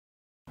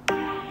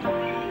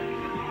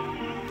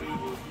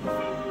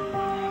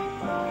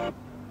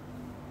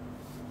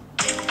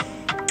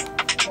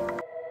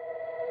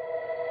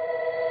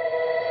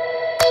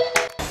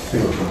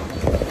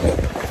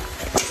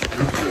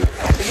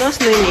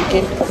What's the name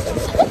again?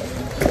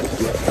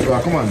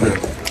 Come on, Dre.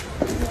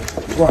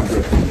 Come on,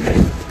 Dre.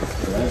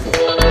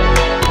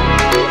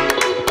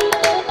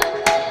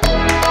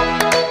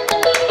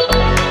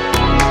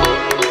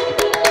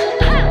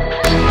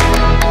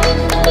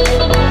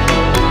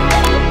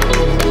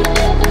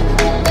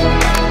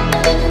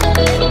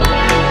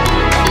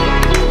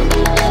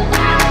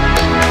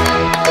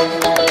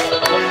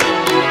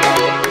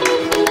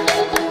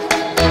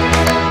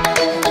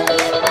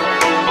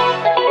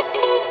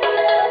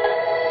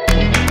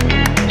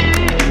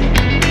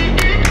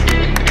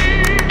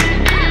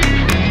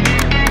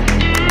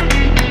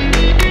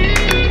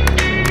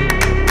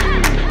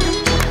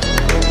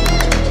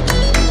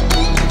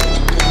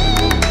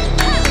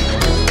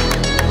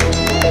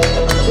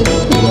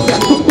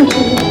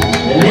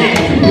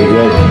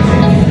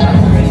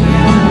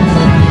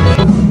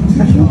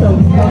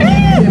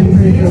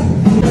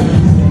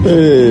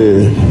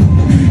 Hey,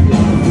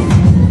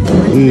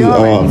 this is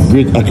our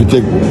great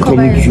architect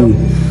coming through.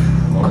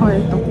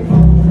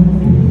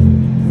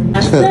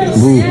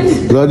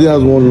 Bro, Daddy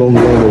has one long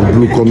line of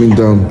blue coming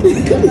down.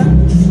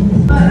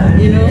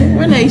 You know,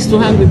 when I used to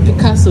hang with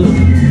Picasso,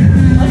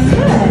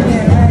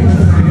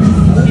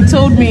 he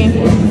told me,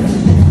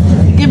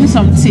 he gave me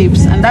some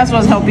tips, and that's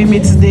what's helping me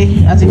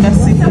today, as you can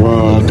see.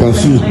 Wow, I can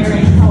see.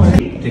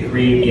 To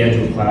create the edge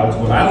of clouds.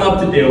 What I love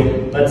to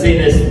do, let's say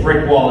this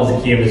brick wall is a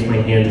canvas,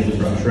 my hand is a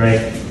brush, right?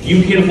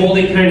 You can hold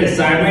it kind of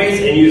sideways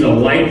and use a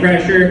light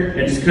pressure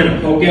and just kind of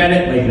poke at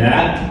it like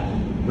that,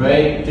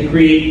 right? To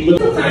create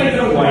little tiny bit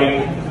of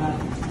white.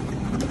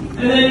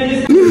 And then you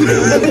just...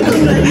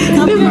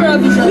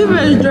 Leave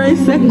it dry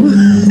second.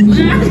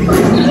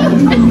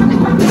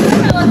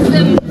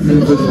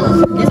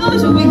 It's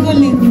always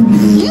wiggling.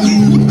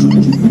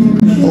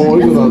 Oh,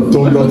 you're gonna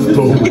turn that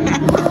stone.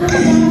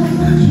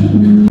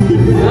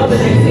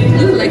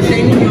 Looks like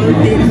shiny young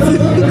things.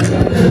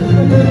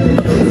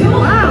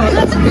 Wow,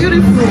 that's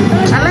beautiful.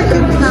 I like the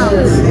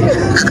clouds.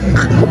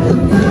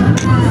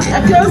 The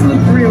clouds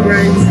look real,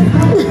 right?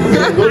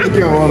 Don't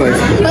think about like,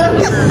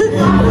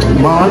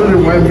 my hand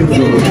remind me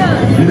to.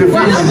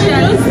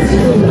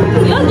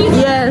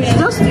 Yes,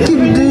 just keep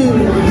doing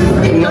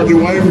it. Not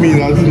remind me,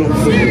 I don't know.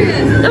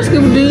 Just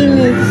keep doing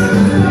it.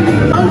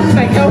 Oh, looks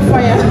like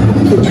hellfire.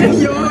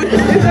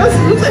 It just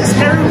looks like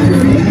scary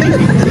movie.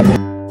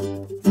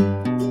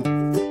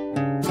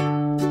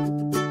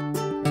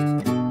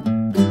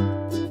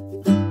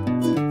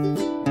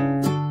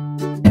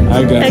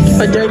 Thank you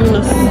for joining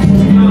us.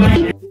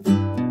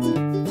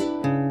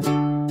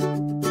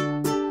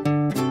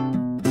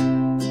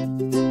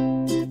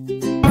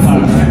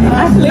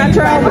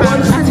 Natural born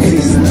artist.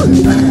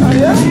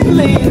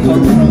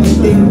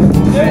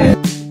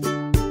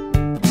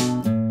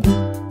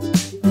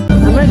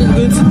 I'm ready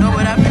to know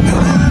what happened.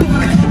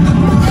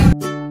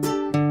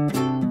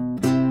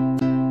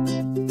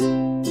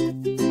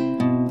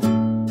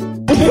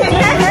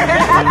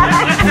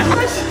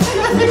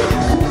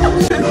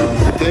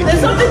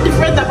 There's something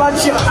different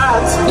about your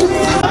art.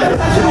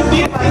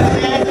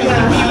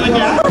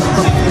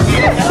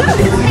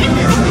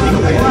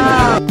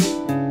 Wow.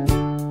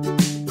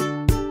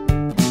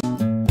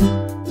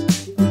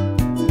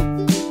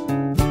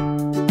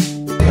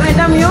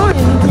 Madam, you're in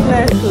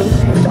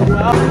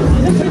wow.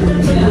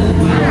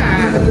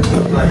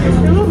 I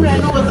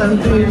know what I'm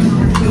doing.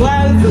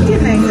 Wow, it's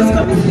looking like it's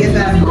coming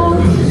together. Oh,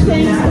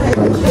 thanks.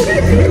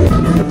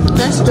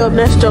 Nice job,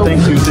 nice job.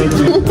 Thank you. That's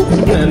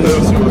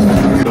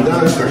like an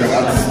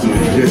artist too.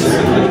 Yes.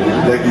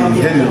 Like his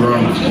head is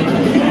wrong.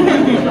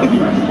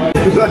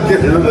 He's not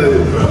getting rid of it.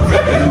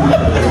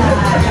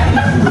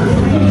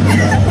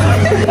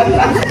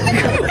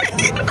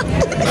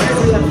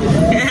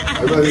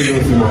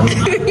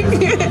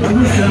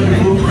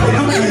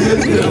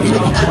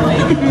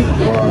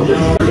 Wow.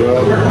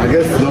 Well, I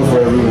guess it's not for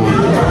everyone.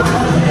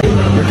 I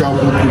can't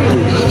put people.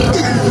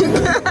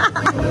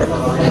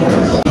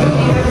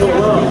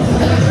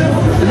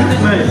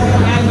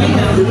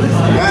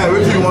 Hey, what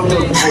do you want to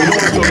talk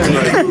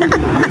tonight?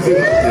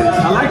 I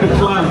like the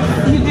clown.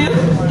 You do?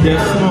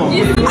 They're small.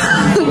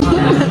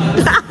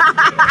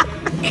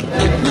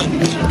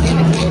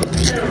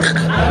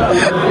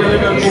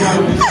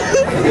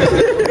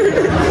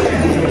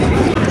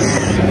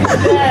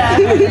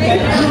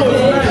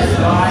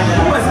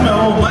 What's my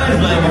own mind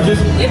like?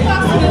 Just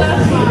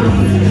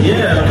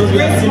yeah, because we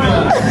have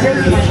similar.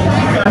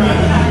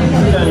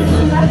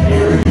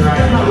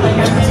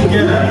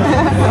 Together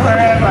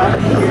forever.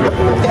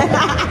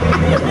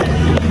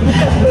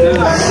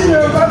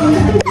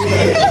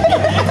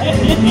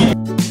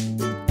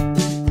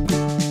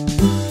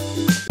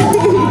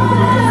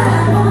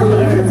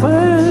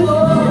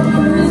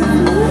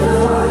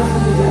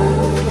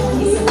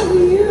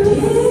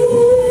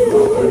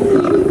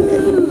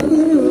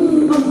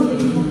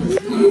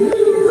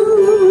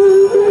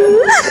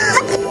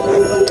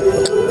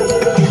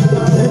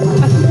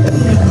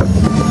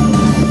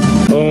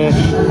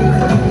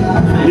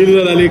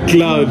 Literally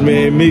cloud,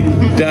 man. Make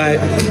that.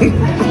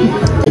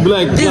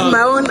 Like this is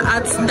my own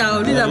art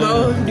style. These are my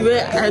own, the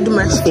way I do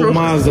my stroke. For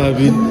Mars, I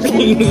mean.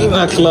 It's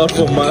not cloud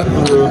for Mars,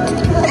 bro.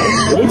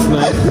 Looks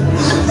nice.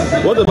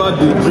 What about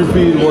the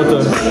drippy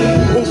water?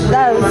 It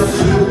does.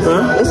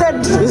 Huh? It said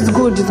it's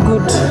good, it's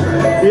good.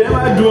 You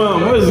never do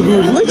one. What is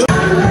good? Which?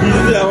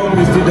 Usually I want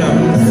to sit down.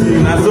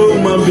 That's all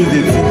man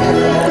visit.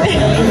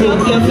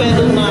 Look your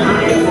fellow man.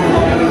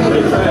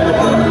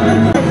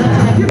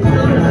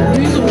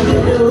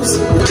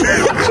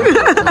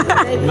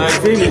 My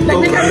thing is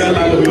talk Tagalog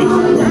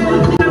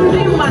language.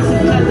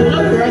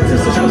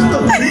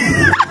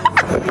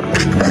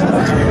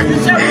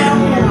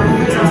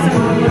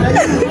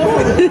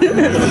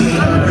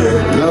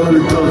 Now when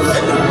it comes,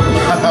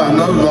 I'm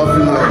not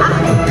laughing like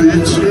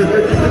bitch.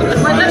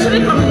 But they're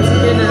actually coming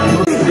together.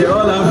 They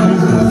all have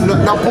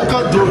Now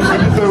poker jokes, you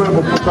need to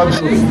remember poker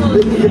jokes.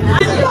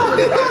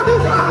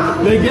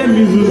 they get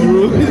measles,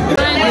 bro.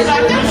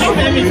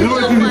 You know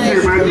what you need to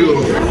remind me of?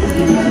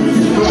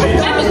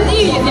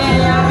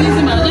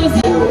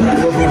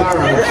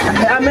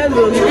 I meant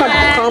to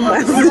come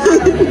and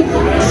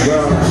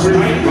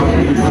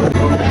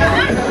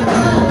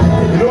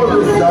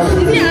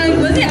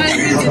Was he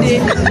angry today?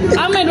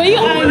 Ahmed, were you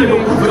angry?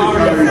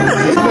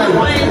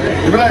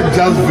 You like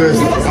jazz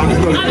vest.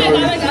 Ahmed,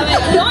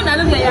 the one that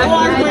looks like you're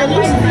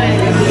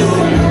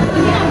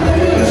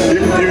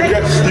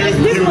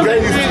You get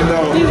used to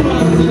now.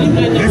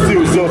 This is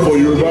yourself for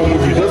Yoruba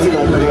movie. Just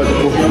like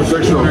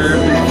perfection.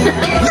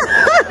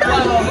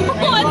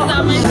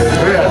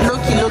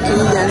 Loki, you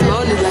guys. My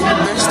own is like the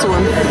best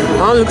one.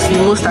 My own looks the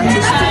most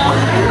artistic.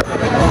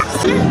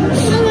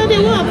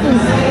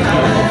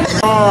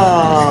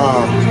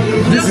 Ah,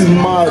 this is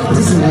mad.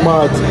 This is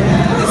mad.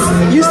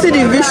 You see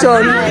the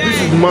vision.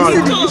 This is mad. You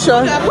see the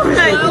vision.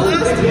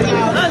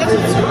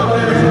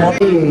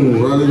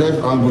 Really nice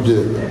angle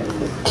there.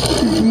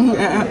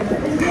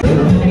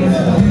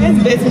 Let's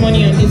bet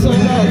money on this one.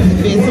 That's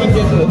best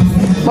 100 bucks.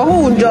 But who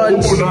will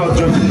judge? Who now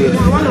judge the best?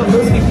 One of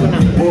those people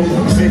now. Well,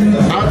 see,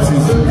 art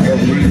is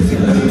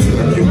amazing.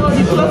 The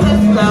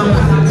closest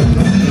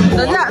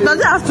Does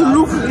it have to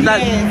look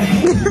that?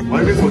 Why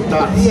is it for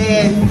that?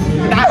 yeah.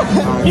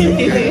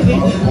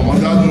 My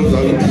dad knows I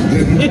look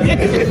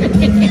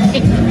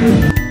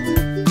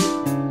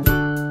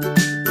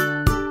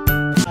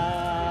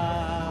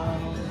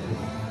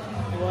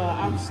Well,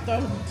 I'm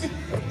stumped.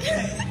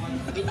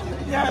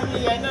 Yeah,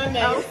 I know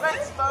now. I'm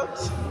very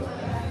stumped.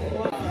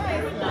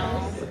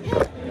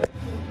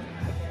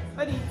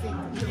 What do you think?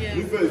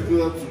 This one is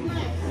closer to me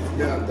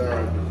and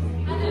Darren.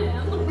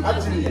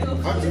 Actually,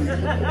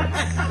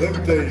 let me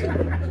tell you.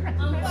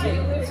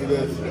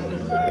 Students,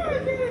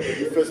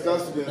 the first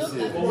class students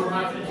here,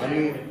 I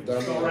know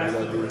Darren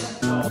was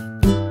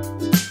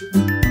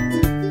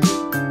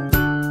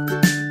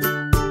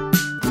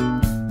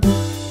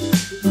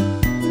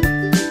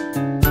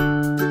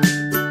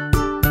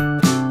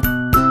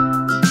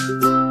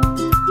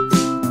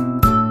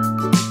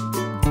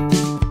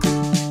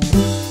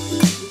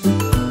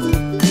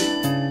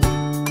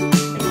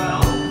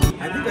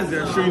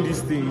showing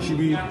this thing, you should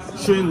be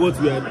showing what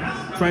we are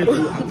trying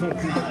to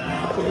accomplish.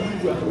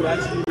 We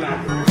actually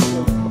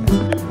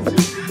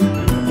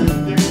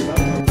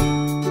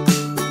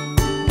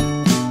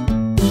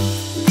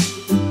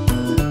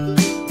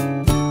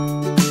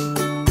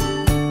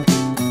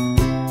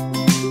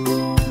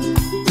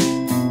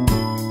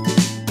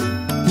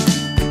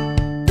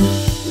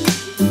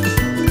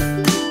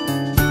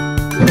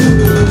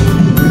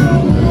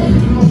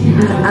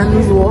And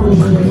this walk,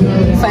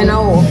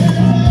 final walk.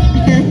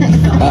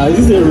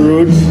 is this a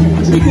road?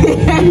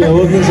 We are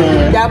walking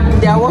somewhere.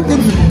 They are walking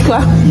to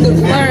the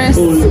forest.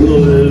 Oh, the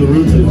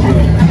road.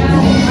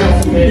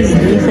 This is the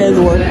first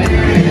one.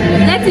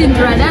 Let it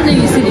dry, that's when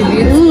you see the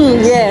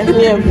beauty.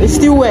 Yeah. It's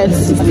still wet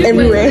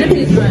everywhere. Let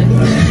it dry.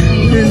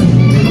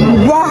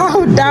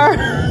 Wow, that.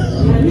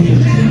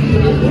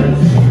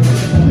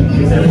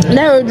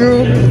 Now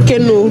drew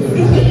canoe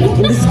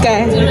in the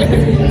sky.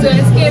 To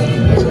escape.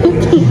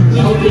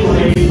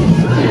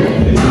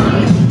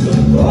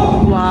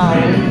 Wow.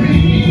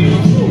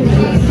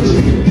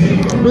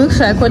 Looks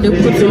like what they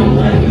put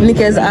in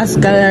Nika's ass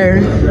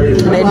gallery.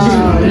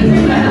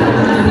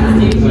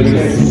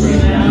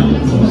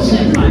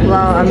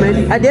 Wow, I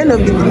mean, at the end of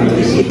the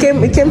day, it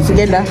came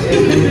together.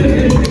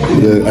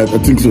 Yeah, I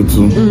think so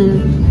too.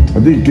 I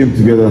think it came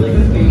together.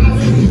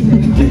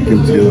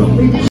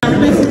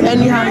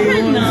 Anyhow,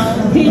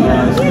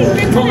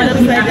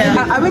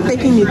 are we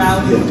taking it?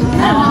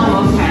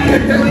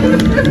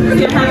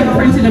 You're having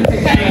printed a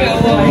picture.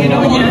 You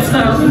know, yeah, so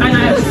I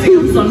have to sing a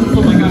song.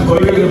 Oh my god.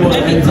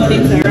 Let me turn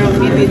it around.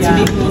 Maybe to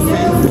make more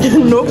sense.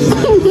 Nope.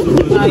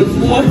 Like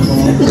what?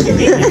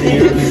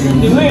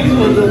 The way it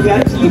was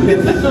actually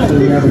better.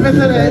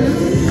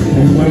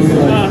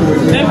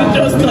 Let me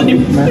just turn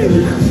it.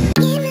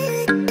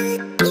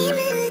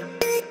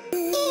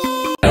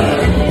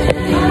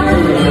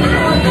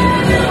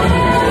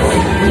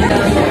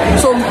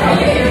 So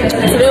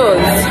today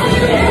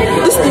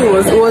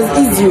was was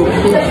easy.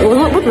 It was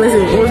not, what was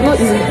it? It was not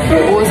easy.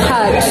 It was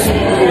hard.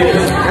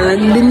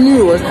 And they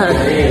knew it was hard.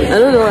 I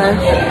don't know why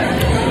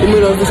they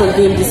made us do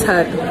something this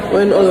hard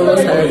when all of us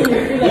are like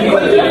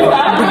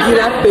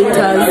beginner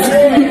painters.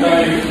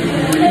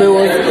 But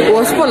it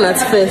was fun at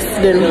first,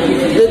 then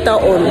later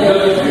on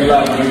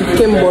it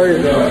became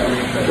boring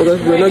because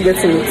we were not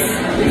getting it.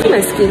 Look at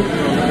my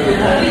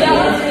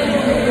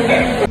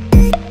skin.